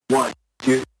1,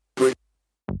 2, 3.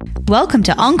 Welcome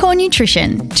to Encore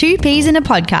Nutrition, 2 Peas in a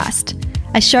Podcast,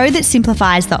 a show that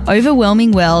simplifies the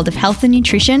overwhelming world of health and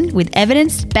nutrition with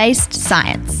evidence-based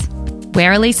science.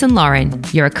 We're Elise and Lauren,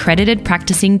 your accredited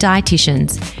practicing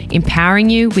dietitians, empowering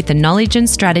you with the knowledge and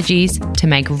strategies to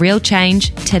make real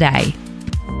change today.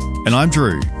 And I'm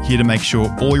Drew, here to make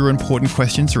sure all your important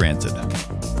questions are answered.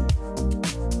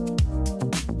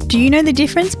 Do you know the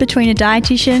difference between a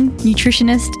dietitian,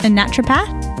 nutritionist and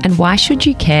naturopath? And why should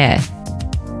you care?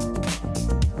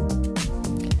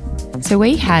 So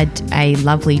we had a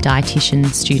lovely dietitian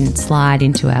student slide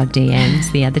into our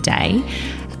DMs the other day,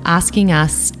 asking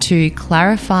us to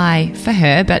clarify for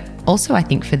her, but also I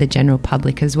think for the general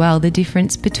public as well, the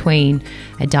difference between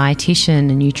a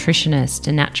dietitian, a nutritionist,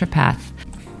 a naturopath.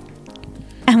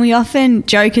 And we often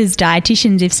joke as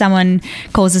dietitians, if someone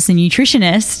calls us a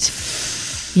nutritionist,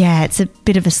 yeah, it's a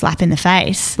bit of a slap in the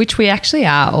face. Which we actually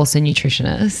are also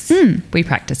nutritionists. We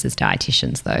practice as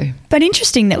dietitians though. But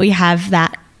interesting that we have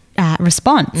that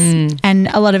response. And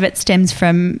a lot of it stems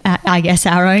from, I guess,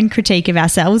 our own critique of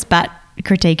ourselves, but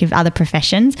critique of other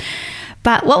professions.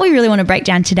 But what we really want to break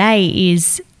down today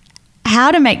is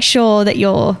how to make sure that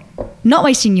you're not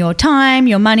wasting your time,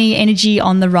 your money, energy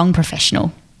on the wrong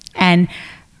professional, and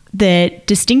the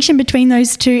distinction between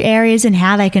those two areas and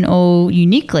how they can all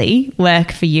uniquely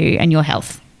work for you and your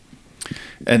health.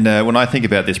 And when I think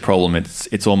about this problem,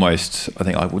 it's almost, I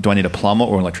think, like, do I need a plumber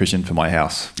or an electrician for my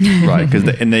house? Right? Because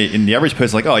in the average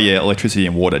person, like, oh yeah, electricity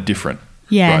and water, different.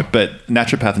 Yeah. Right? But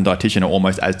naturopath and dietitian are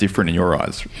almost as different in your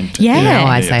eyes.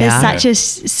 There's such a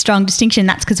strong distinction.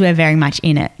 That's because we're very much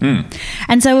in it.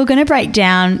 And so we're going to break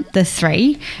down the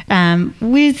three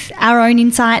with our own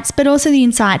insights, but also the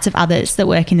insights of others that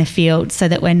work in the field so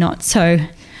that we're not so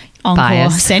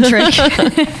Encore-centric.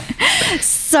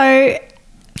 So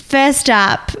first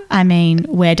up,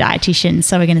 we're dietitians,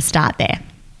 so we're going to start there.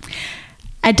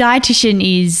 A dietitian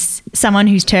is someone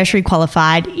who's tertiary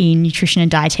qualified in nutrition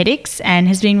and dietetics and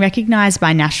has been recognised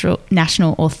by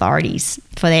national authorities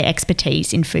for their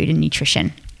expertise in food and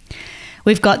nutrition.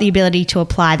 We've got the ability to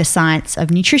apply the science of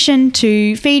nutrition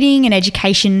to feeding and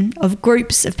education of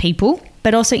groups of people,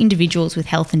 but also individuals with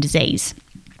health and disease.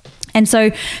 And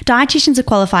so dietitians are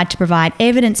qualified to provide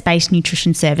evidence-based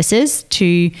nutrition services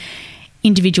to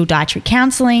individual dietary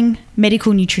counselling,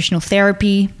 medical nutritional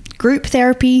therapy, group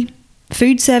therapy,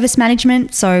 food service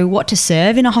management, so what to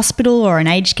serve in a hospital or an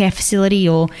aged care facility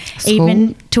or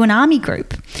even to an army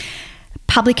group,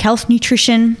 public health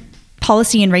nutrition,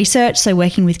 policy and research, so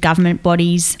working with government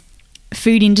bodies,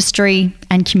 food industry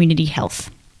and community health.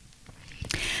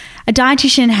 A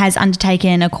dietitian has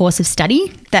undertaken a course of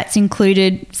study that's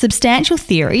included substantial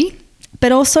theory,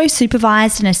 but also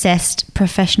supervised and assessed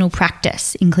professional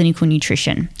practice in clinical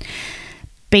nutrition,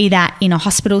 be that in a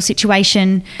hospital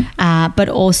situation, but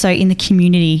also in the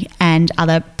community and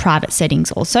other private settings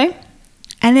also.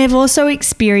 And they've also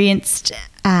experienced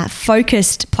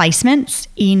focused placements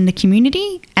in the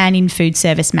community and in food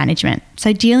service management.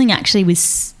 So dealing actually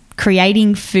with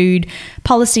creating food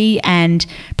policy and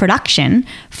production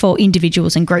for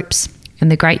individuals and groups.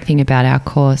 And the great thing about our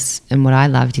course and what I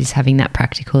loved is having that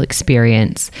practical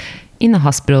experience in the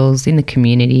hospitals, in the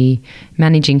community,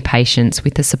 managing patients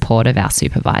with the support of our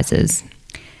supervisors.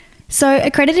 So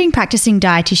accrediting practicing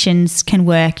dietitians can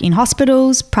work in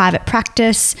hospitals, private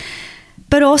practice,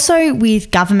 but also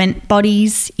with government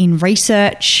bodies, in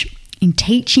research, in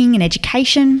teaching and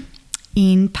education,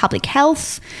 in public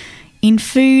health, in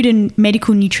food and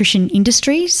medical nutrition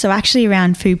industries, so actually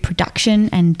around food production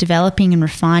and developing and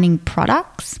refining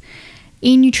products,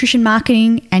 in nutrition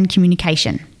marketing and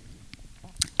communication.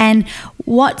 And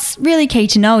what's really key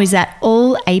to know is that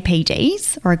all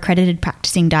APDs, or accredited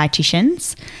practicing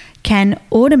dietitians, can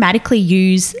automatically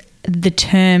use the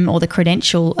term or the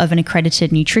credential of an accredited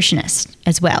nutritionist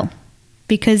as well.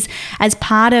 Because as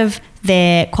part of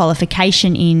their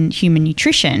qualification in human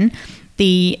nutrition,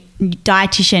 the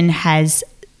dietitian has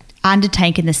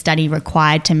undertaken the study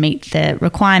required to meet the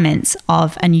requirements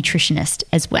of a nutritionist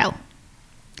as well.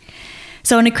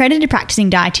 So an accredited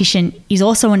practicing dietitian is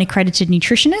also an accredited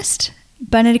nutritionist,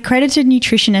 but an accredited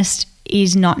nutritionist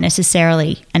is not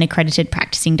necessarily an accredited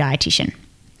practicing dietitian.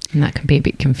 And that can be a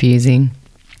bit confusing.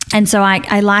 And so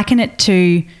I liken it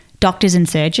to doctors and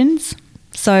surgeons.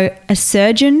 So a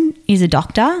surgeon is a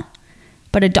doctor,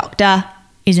 but a doctor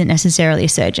isn't necessarily a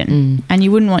surgeon. And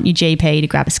you wouldn't want your GP to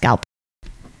grab a scalpel.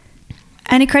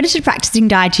 An accredited practicing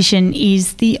dietitian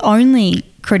is the only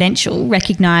credential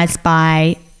recognised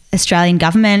by Australian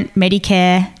Government,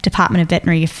 Medicare, Department of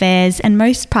Veterinary Affairs and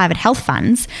most private health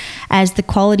funds as the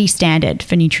quality standard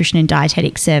for nutrition and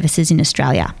dietetic services in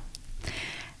Australia.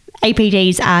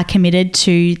 APDs are committed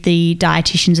to the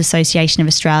Dietitians Association of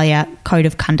Australia Code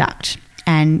of Conduct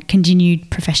and continued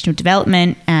professional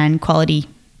development and quality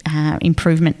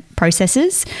improvement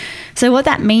processes. So what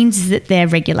that means is that they're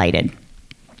regulated.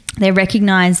 They're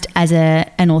recognised as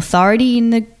an authority in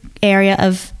the area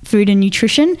of food and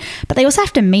nutrition, but they also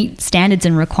have to meet standards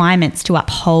and requirements to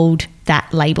uphold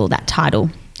that label, that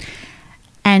title.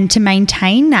 And to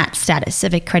maintain that status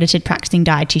of accredited practicing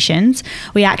dietitians,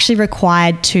 we are actually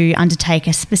required to undertake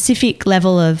a specific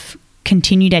level of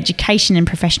continued education and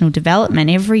professional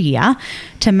development every year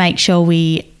to make sure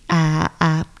we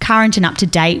are current and up to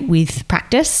date with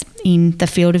practice in the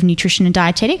field of nutrition and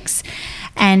dietetics.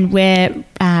 And we're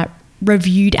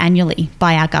reviewed annually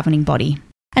by our governing body.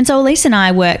 And so Elise and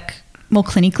I work more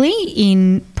clinically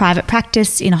in private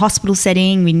practice, in a hospital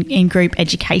setting, in group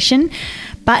education.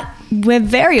 But we're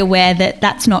very aware that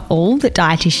that's not all that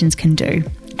dietitians can do.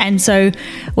 And so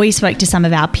we spoke to some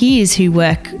of our peers who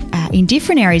work in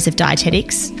different areas of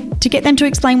dietetics to get them to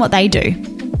explain what they do.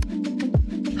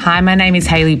 Hi, my name is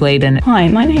Hayley Bleeden. Hi,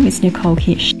 my name is Nicole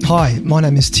Kish. Hi, my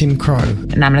name is Tim Crow.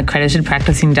 And I'm an accredited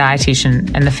practicing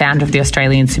dietitian and the founder of the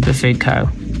Australian Superfood Co.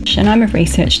 And I'm a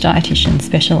research dietitian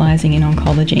specialising in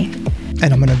oncology.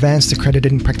 And I'm an advanced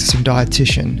accredited practicing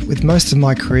dietitian, with most of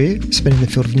my career spent in the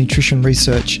field of nutrition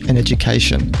research and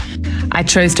education. I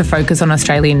chose to focus on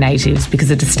Australian natives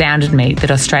because it astounded me that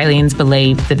Australians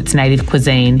believe that its native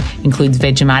cuisine includes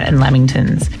Vegemite and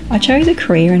Lamingtons. I chose a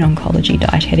career in oncology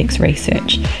dietetics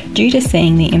research due to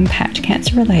seeing the impact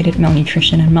cancer-related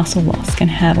malnutrition and muscle loss can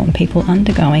have on people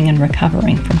undergoing and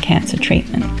recovering from cancer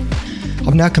treatment.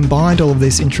 I've now combined all of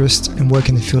these interests and work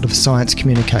in the field of science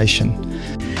communication.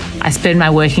 I spend my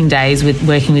working days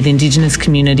working with Indigenous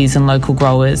communities and local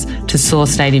growers to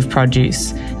source native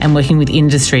produce and working with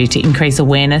industry to increase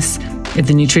awareness of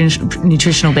the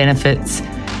nutritional benefits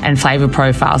and flavour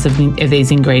profiles of these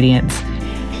ingredients.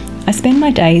 I spend my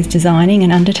days designing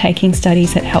and undertaking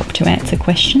studies that help to answer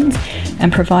questions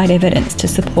and provide evidence to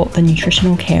support the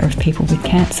nutritional care of people with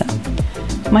cancer.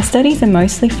 My studies are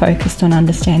mostly focused on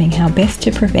understanding how best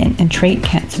to prevent and treat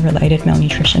cancer-related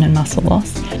malnutrition and muscle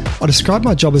loss. I describe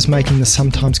my job as making the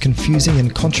sometimes confusing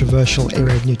and controversial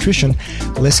area of nutrition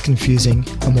less confusing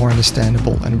and more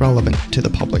understandable and relevant to the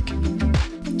public.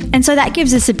 And so that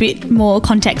gives us a bit more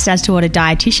context as to what a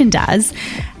dietitian does.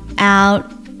 Our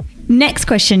next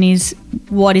question is,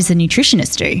 what does a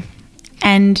nutritionist do?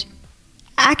 And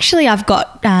actually, I've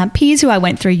got peers who I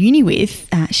went through uni with,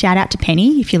 shout out to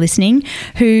Penny if you're listening,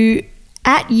 who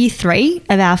at year 3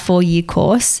 of our 4-year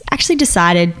course actually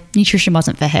decided nutrition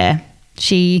wasn't for her.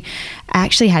 She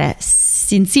actually had a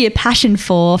sincere passion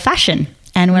for fashion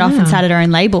and went off and started her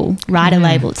own label, Ryder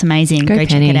label. It's amazing. Go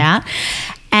check it out.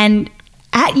 And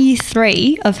at year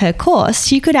 3 of her course,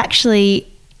 she could actually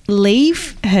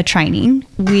leave her training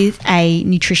with a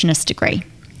nutritionist degree.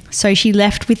 So she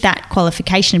left with that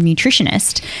qualification of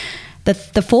nutritionist. The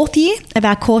 4th year of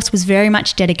our course was very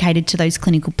much dedicated to those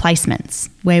clinical placements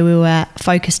where we were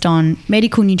focused on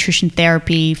medical nutrition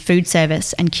therapy, food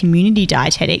service and community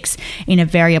dietetics in a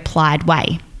very applied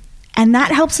way. And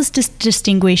that helps us to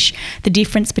distinguish the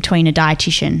difference between a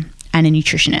dietitian and a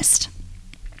nutritionist.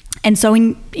 And so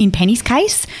in Penny's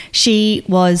case, she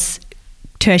was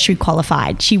tertiary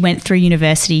qualified. She went through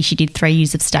university, she did 3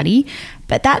 years of study,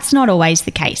 but that's not always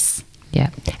the case. Yeah,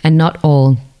 and not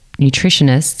all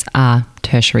nutritionists are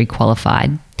tertiary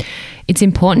qualified. It's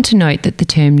important to note that the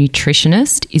term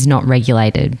nutritionist is not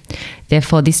regulated.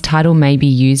 Therefore, this title may be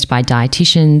used by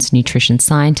dietitians, nutrition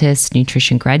scientists,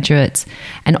 nutrition graduates,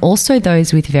 and also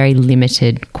those with very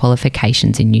limited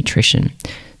qualifications in nutrition.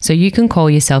 So you can call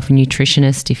yourself a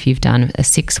nutritionist if you've done a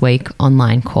 6-week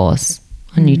online course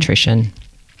on nutrition.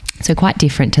 So quite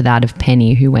different to that of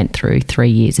Penny, who went through 3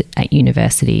 years at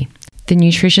university. The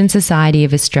Nutrition Society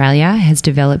of Australia has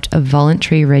developed a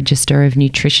voluntary register of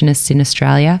nutritionists in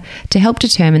Australia to help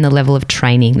determine the level of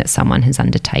training that someone has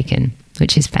undertaken,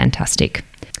 which is fantastic.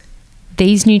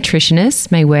 These nutritionists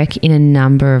may work in a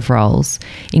number of roles,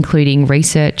 including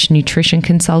research nutrition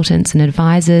consultants and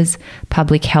advisors,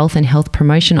 public health and health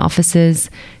promotion officers,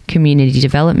 community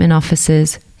development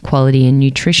officers, quality and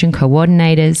nutrition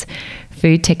coordinators,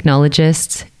 food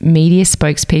technologists, media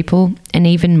spokespeople, and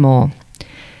even more.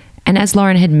 And as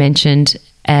Lauren had mentioned,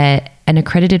 an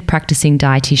accredited practicing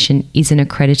dietitian is an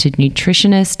accredited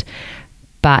nutritionist,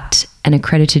 but an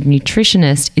accredited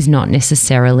nutritionist is not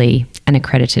necessarily an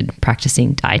accredited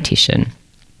practicing dietitian.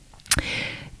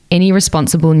 Any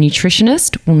responsible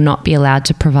nutritionist will not be allowed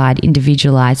to provide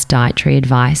individualised dietary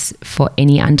advice for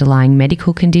any underlying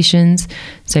medical conditions.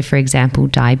 So, for example,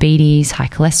 diabetes, high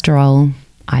cholesterol,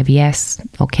 IBS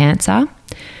or cancer.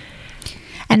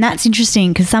 And that's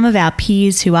interesting because some of our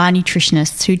peers who are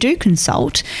nutritionists who do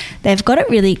consult, they've got it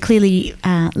really clearly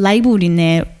labelled in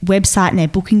their website and their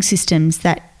booking systems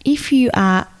that if you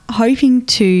are hoping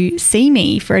to see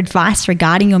me for advice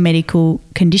regarding your medical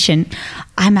condition,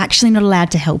 I'm actually not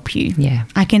allowed to help you. Yeah.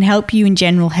 I can help you in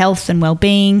general health and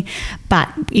well-being, but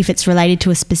if it's related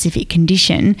to a specific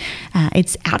condition,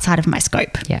 it's outside of my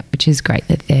scope. Yeah, which is great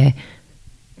that they're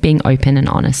being open and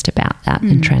honest about that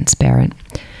and transparent.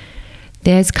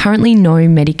 There's currently no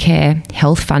Medicare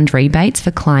health fund rebates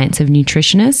for clients of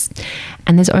nutritionists,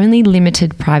 and there's only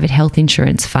limited private health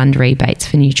insurance fund rebates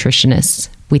for nutritionists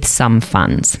with some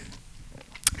funds.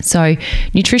 So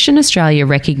Nutrition Australia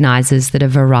recognises that a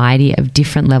variety of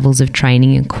different levels of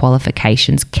training and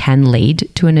qualifications can lead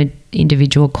to an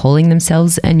individual calling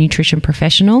themselves a nutrition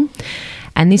professional.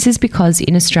 And this is because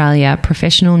in Australia,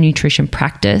 professional nutrition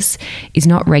practice is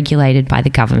not regulated by the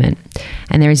government,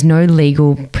 and there is no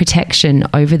legal protection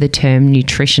over the term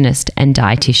nutritionist and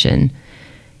dietitian.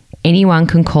 Anyone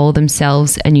can call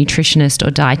themselves a nutritionist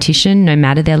or dietitian, no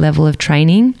matter their level of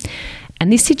training.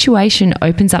 And this situation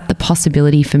opens up the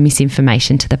possibility for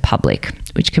misinformation to the public,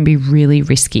 which can be really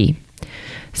risky.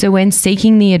 So when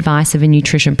seeking the advice of a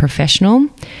nutrition professional,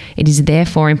 it is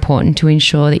therefore important to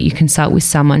ensure that you consult with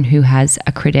someone who has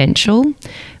a credential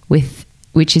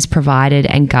which is provided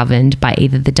and governed by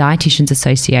either the Dietitians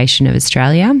Association of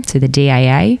Australia, so the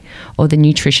DAA, or the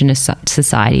Nutritionist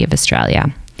Society of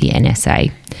Australia, the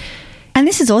NSA. And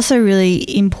this is also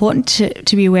really important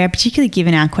to be aware, particularly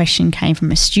given our question came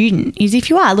from a student, is if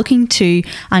you are looking to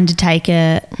undertake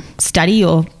a study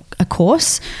or a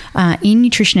course in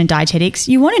nutrition and dietetics,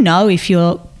 you want to know if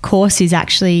your course is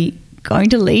actually going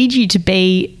to lead you to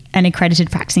be an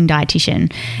accredited practicing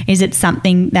dietitian. Is it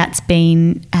something that's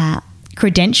been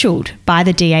credentialed by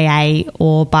the DAA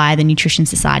or by the Nutrition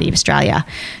Society of Australia?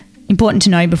 Important to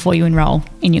know before you enrol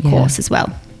in your course as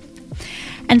well.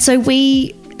 And so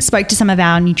we spoke to some of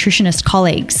our nutritionist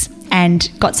colleagues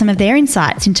and got some of their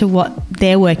insights into what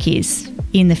their work is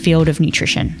in the field of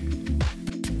nutrition.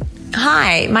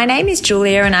 Hi, my name is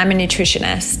Julia and I'm a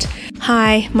nutritionist.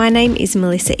 Hi, my name is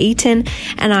Melissa Eaton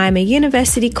and I'm a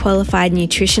university qualified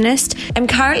nutritionist. I'm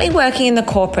currently working in the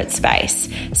corporate space,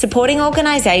 supporting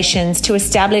organisations to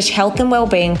establish health and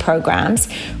wellbeing programs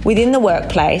within the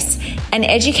workplace and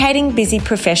educating busy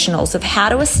professionals of how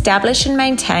to establish and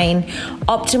maintain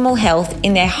optimal health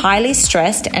in their highly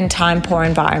stressed and time-poor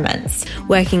environments.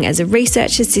 Working as a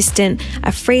research assistant,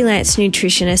 a freelance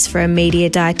nutritionist for a media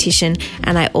dietitian,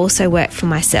 and I also work for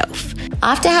myself.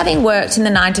 After having worked in the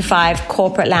 9-to-5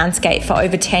 corporate landscape for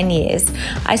over 10 years,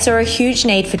 I saw a huge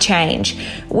need for change,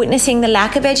 witnessing the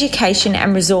lack of education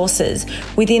and resources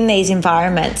within these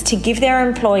environments to give their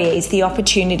employees the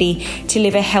opportunity to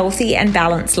live a healthy and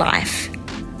balanced life.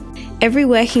 Every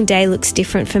working day looks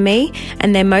different for me,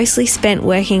 and they're mostly spent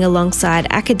working alongside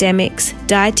academics,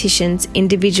 dietitians,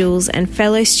 individuals and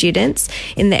fellow students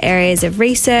in the areas of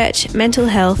research, mental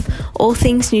health, all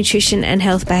things nutrition and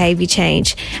health behaviour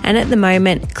change, and at the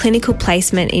moment, clinical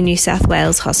placement in New South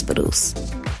Wales hospitals.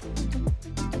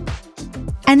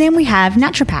 And then we have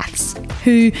naturopaths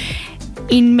who,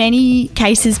 in many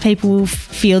cases, people will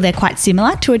feel they're quite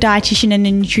similar to a dietitian and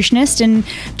a nutritionist. And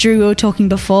Drew, we were talking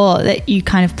before that you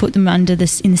kind of put them under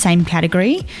this in the same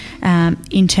category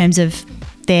in terms of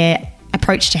their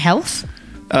approach to health.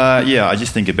 Yeah, I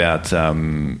just think about,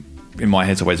 in my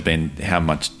head, it's always been how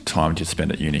much time do you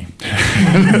spend at uni?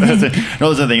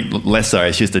 Not something less so,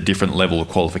 it's just a different level of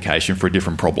qualification for a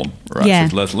different problem, right? Yeah.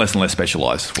 So it's less and less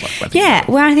specialised. Yeah,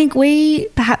 well, I think we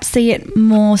perhaps see it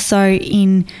more so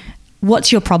in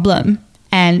what's your problem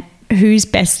and who's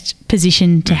best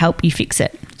positioned to help you fix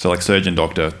it. So like surgeon,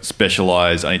 doctor,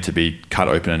 specialise, I need to be cut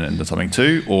open and something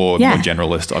too, or more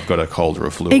generalist, I've got a cold or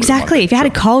a flu. Exactly. If you had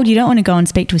a cold, you don't want to go and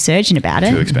speak to a surgeon about it.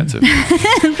 Too expensive.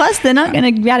 Plus, they're not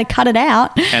going to be able to cut it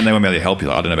out. And they won't be able to help you.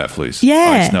 Like, I don't know about flus. Yeah.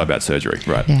 I just know about surgery.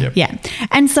 Right. Yeah. Yep. Yeah.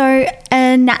 And so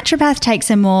a naturopath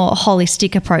takes a more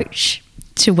holistic approach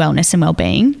to wellness and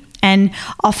well-being, and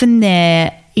often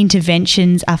their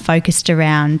interventions are focused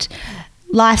around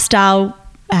lifestyle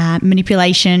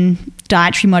manipulation,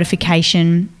 dietary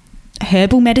modification,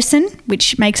 herbal medicine,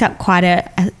 which makes up quite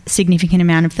a significant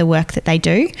amount of the work that they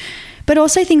do, but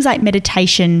also things like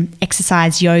meditation,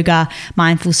 exercise, yoga,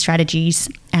 mindful strategies,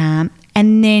 and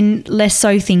then less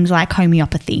so things like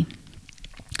homeopathy.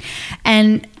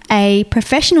 And a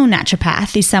professional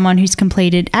naturopath is someone who's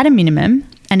completed, at a minimum,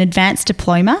 an advanced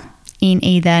diploma in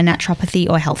either naturopathy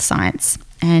or health science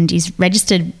and is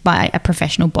registered by a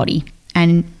professional body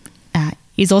and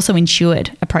is also insured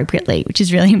appropriately, which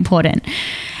is really important.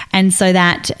 And so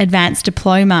that advanced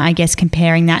diploma, I guess,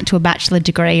 comparing that to a bachelor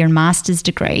degree or master's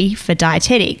degree for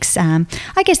dietetics,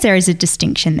 I guess there is a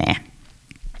distinction there.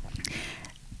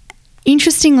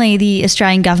 Interestingly, the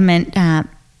Australian government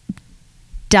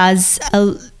does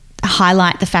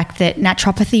highlight the fact that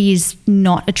naturopathy is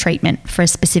not a treatment for a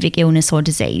specific illness or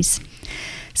disease.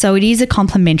 So it is a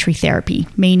complementary therapy,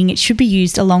 meaning it should be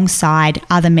used alongside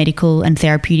other medical and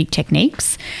therapeutic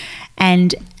techniques.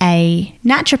 And a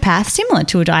naturopath, similar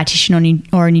to a dietitian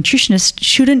or a nutritionist,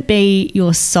 shouldn't be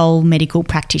your sole medical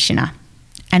practitioner.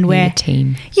 And where a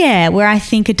team. Yeah, where I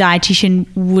think a dietitian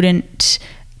wouldn't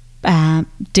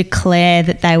declare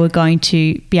that they were going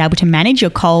to be able to manage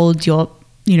your cold, your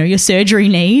surgery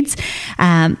needs.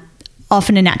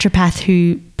 Often a naturopath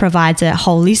who provides a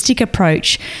holistic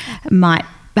approach might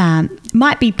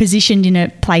be positioned in a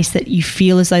place that you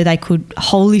feel as though they could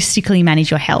holistically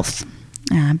manage your health,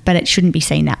 but it shouldn't be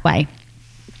seen that way.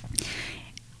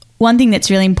 One thing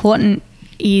that's really important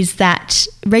is that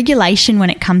regulation when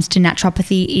it comes to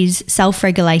naturopathy is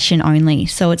self-regulation only,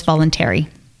 so it's voluntary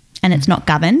and it's not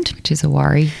governed. Which is a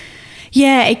worry.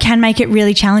 Yeah, it can make it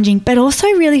really challenging, but also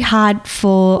really hard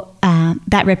for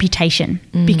that reputation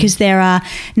because there are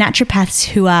naturopaths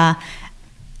who are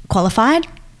qualified,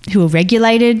 who are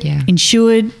regulated,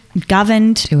 insured,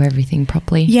 governed. Do everything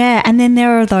properly. Yeah, and then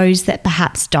there are those that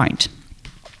perhaps don't.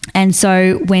 And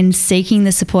so when seeking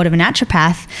the support of a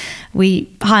naturopath,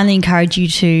 we highly encourage you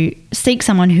to seek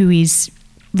someone who is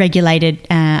regulated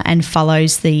and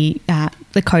follows the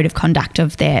code of conduct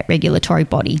of their regulatory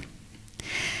body.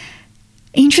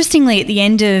 Interestingly, at the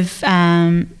end of,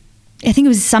 I think it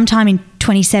was sometime in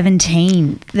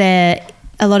 2017,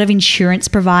 a lot of insurance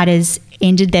providers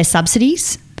ended their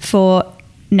subsidies for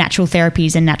natural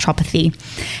therapies and naturopathy.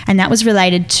 And that was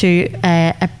related to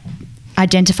a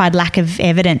identified lack of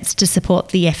evidence to support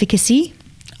the efficacy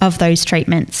of those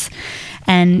treatments.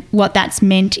 And what that's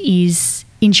meant is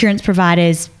insurance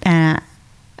providers are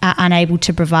unable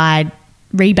to provide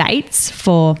rebates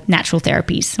for natural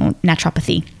therapies or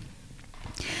naturopathy.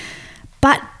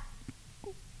 But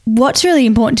what's really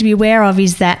important to be aware of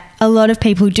is that a lot of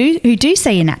people who do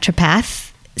see a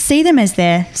naturopath see them as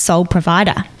their sole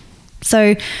provider.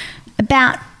 So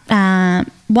about 1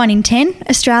 in 10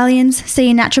 Australians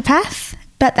see a naturopath,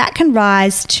 but that can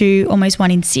rise to almost 1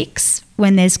 in 6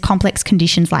 when there's complex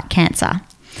conditions like cancer.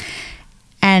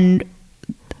 And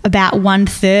about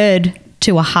 1/3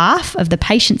 to a half of the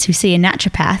patients who see a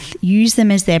naturopath use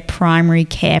them as their primary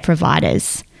care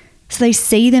providers. So they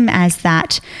see them as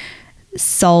that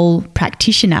sole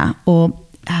practitioner or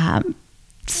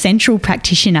central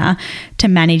practitioner to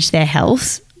manage their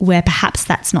health, where perhaps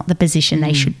that's not the position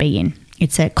they should be in.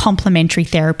 It's a complementary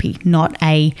therapy, not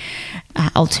a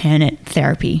alternate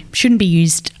therapy. Shouldn't be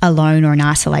used alone or in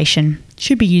isolation.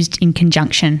 Should be used in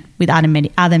conjunction with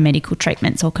other medical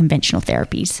treatments or conventional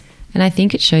therapies. And I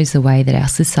think it shows the way that our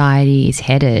society is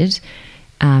headed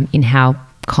in how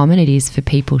common it is for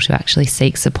people to actually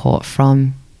seek support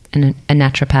from a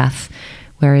naturopath,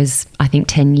 whereas I think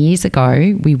 10 years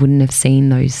ago we wouldn't have seen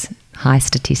those high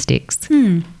statistics.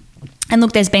 And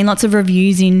look, there's been lots of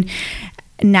reviews in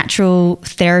natural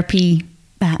therapy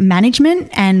management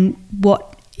and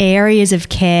what areas of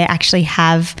care actually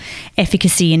have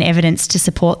efficacy and evidence to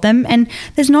support them. And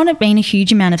there's not been a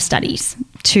huge amount of studies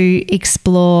to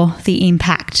explore the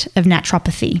impact of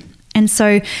naturopathy. And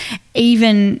so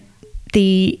even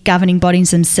the governing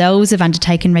bodies themselves have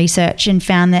undertaken research and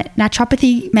found that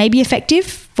naturopathy may be effective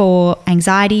for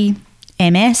anxiety,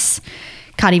 MS,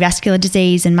 cardiovascular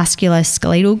disease and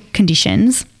musculoskeletal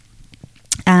conditions.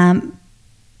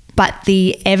 But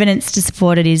the evidence to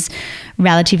support it is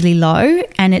relatively low,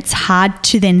 and it's hard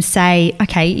to then say,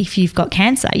 okay, if you've got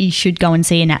cancer, you should go and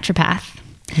see a naturopath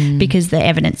because the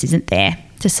evidence isn't there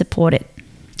to support it.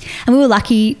 And we were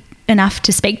lucky enough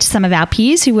to speak to some of our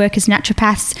peers who work as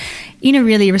naturopaths in a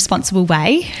really responsible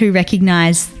way, who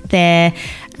recognise their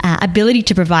ability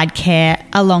to provide care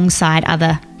alongside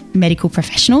other medical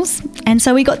professionals. And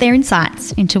so we got their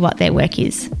insights into what their work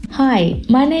is. Hi,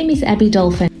 my name is Abby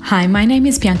Dolphin. Hi, my name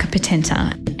is Bianca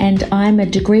Patenta. And I'm a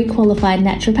degree qualified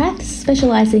naturopath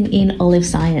specialising in olive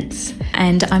science.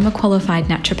 And I'm a qualified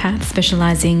naturopath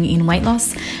specialising in weight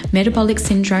loss, metabolic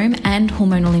syndrome and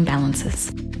hormonal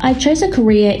imbalances. I chose a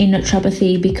career in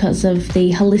naturopathy because of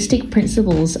the holistic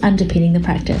principles underpinning the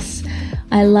practice.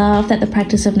 I love that the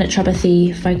practice of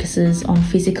naturopathy focuses on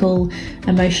physical,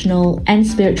 emotional and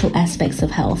spiritual aspects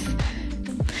of health.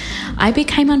 I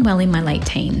became unwell in my late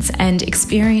teens and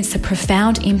experienced the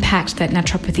profound impact that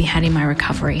naturopathy had in my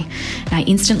recovery. And I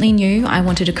instantly knew I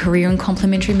wanted a career in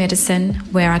complementary medicine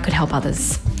where I could help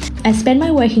others. I spend my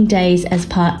working days as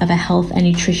part of a health and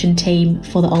nutrition team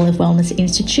for the Olive Wellness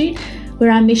Institute,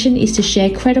 where our mission is to share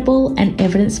credible and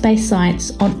evidence-based science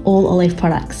on all olive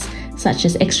products, such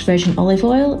as extra virgin olive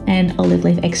oil and olive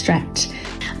leaf extract.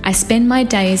 I spend my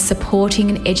days supporting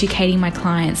and educating my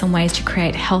clients on ways to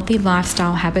create healthy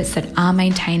lifestyle habits that are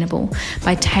maintainable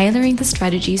by tailoring the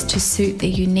strategies to suit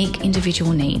their unique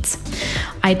individual needs.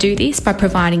 I do this by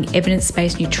providing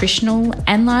evidence-based nutritional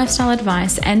and lifestyle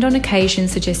advice, and on occasion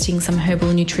suggesting some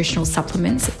herbal nutritional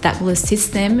supplements that will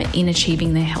assist them in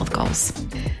achieving their health goals.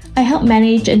 I help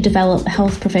manage and develop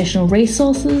health professional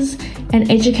resources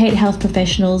and educate health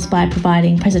professionals by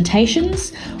providing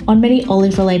presentations on many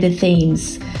olive-related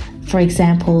themes. For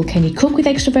example, can you cook with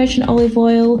extra virgin olive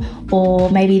oil, or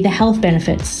maybe the health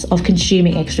benefits of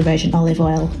consuming extra virgin olive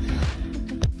oil.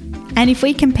 And if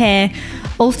we compare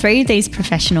all three of these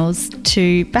professionals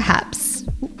to perhaps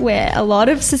where a lot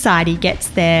of society gets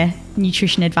their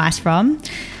nutrition advice from,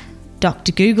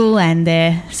 Dr. Google and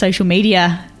their social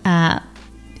media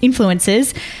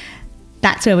influencers,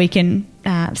 that's where we can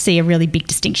see a really big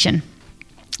distinction.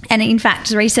 And in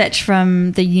fact, research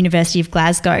from the University of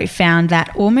Glasgow found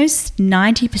that almost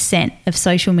 90% of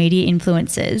social media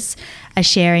influencers are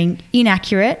sharing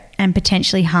inaccurate and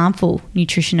potentially harmful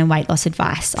nutrition and weight loss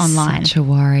advice online. Such a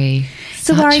worry. It's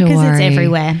a worry because it's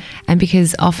everywhere. And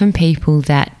because often people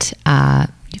that are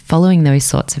following those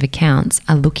sorts of accounts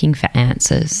are looking for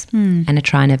answers and are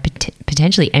trying to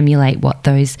potentially emulate what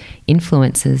those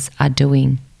influencers are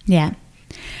doing. Yeah.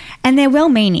 And they're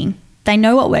well-meaning. They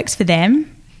know what works for them,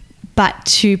 but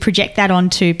to project that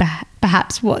onto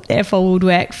perhaps what therefore would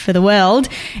work for the world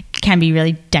can be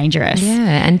really dangerous.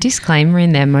 Yeah, and disclaimer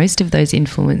in there, most of those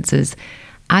influencers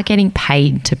are getting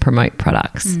paid to promote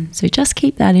products. So just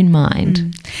keep that in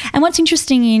mind. And what's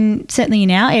interesting certainly in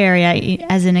our area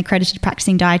as an accredited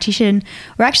practicing dietitian,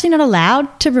 we're actually not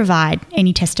allowed to provide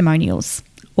any testimonials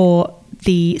or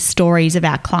the stories of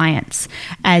our clients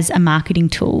as a marketing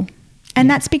tool. And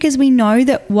that's because we know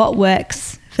that what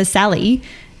works for Sally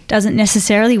doesn't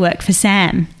necessarily work for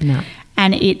Sam. No.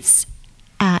 And it's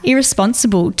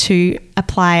irresponsible to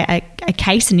apply a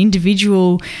case, an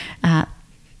individual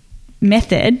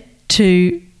method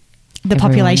to the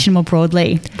population more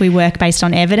broadly. We work based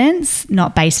on evidence,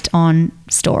 not based on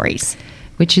stories.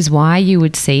 Which is why you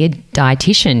would see a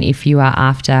dietitian if you are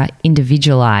after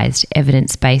individualised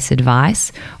evidence-based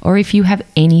advice, or if you have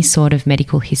any sort of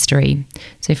medical history.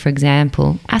 So, for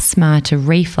example, asthma to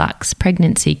reflux,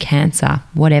 pregnancy, cancer,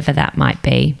 whatever that might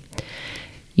be.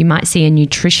 You might see a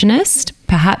nutritionist,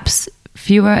 perhaps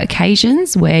fewer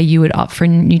occasions where you would opt for a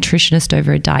nutritionist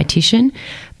over a dietitian,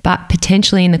 but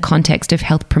potentially in the context of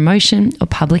health promotion or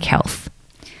public health.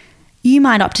 You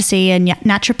might opt to see a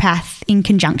naturopath in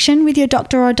conjunction with your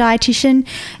doctor or dietitian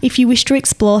if you wish to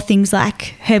explore things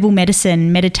like herbal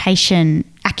medicine, meditation,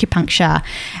 acupuncture,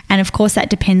 and of course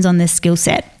that depends on the skill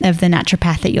set of the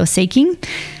naturopath that you're seeking,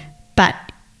 but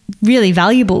really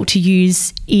valuable to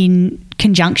use in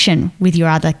conjunction with your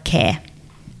other care.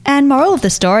 And moral of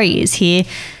the story is here,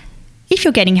 if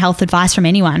you're getting health advice from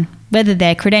anyone, whether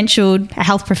they're credentialed, a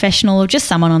health professional, or just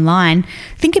someone online,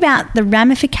 think about the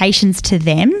ramifications to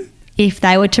them if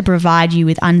they were to provide you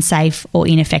with unsafe or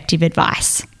ineffective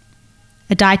advice.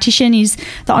 A dietitian is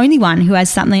the only one who has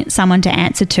someone to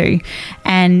answer to,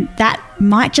 and that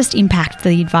might just impact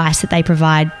the advice that they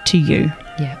provide to you.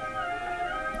 Yeah.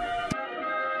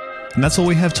 And that's all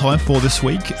we have time for this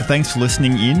week. Thanks for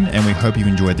listening in, and we hope you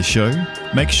enjoyed the show.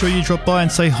 Make sure you drop by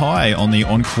and say hi on the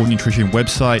Encore Nutrition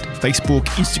website, Facebook,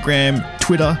 Instagram,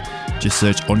 Twitter. Just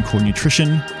search Encore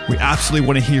Nutrition. We absolutely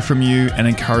want to hear from you and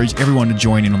encourage everyone to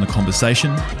join in on the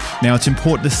conversation. Now, it's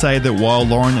important to say that while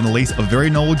Lauren and Elise are very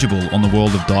knowledgeable on the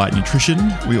world of diet and nutrition,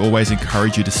 we always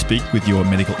encourage you to speak with your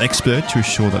medical expert to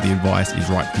ensure that the advice is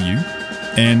right for you.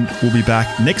 And we'll be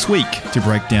back next week to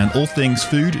break down all things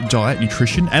food, diet,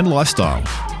 nutrition, and lifestyle.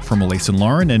 From Elise and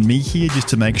Lauren and me here just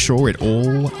to make sure it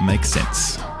all makes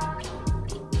sense.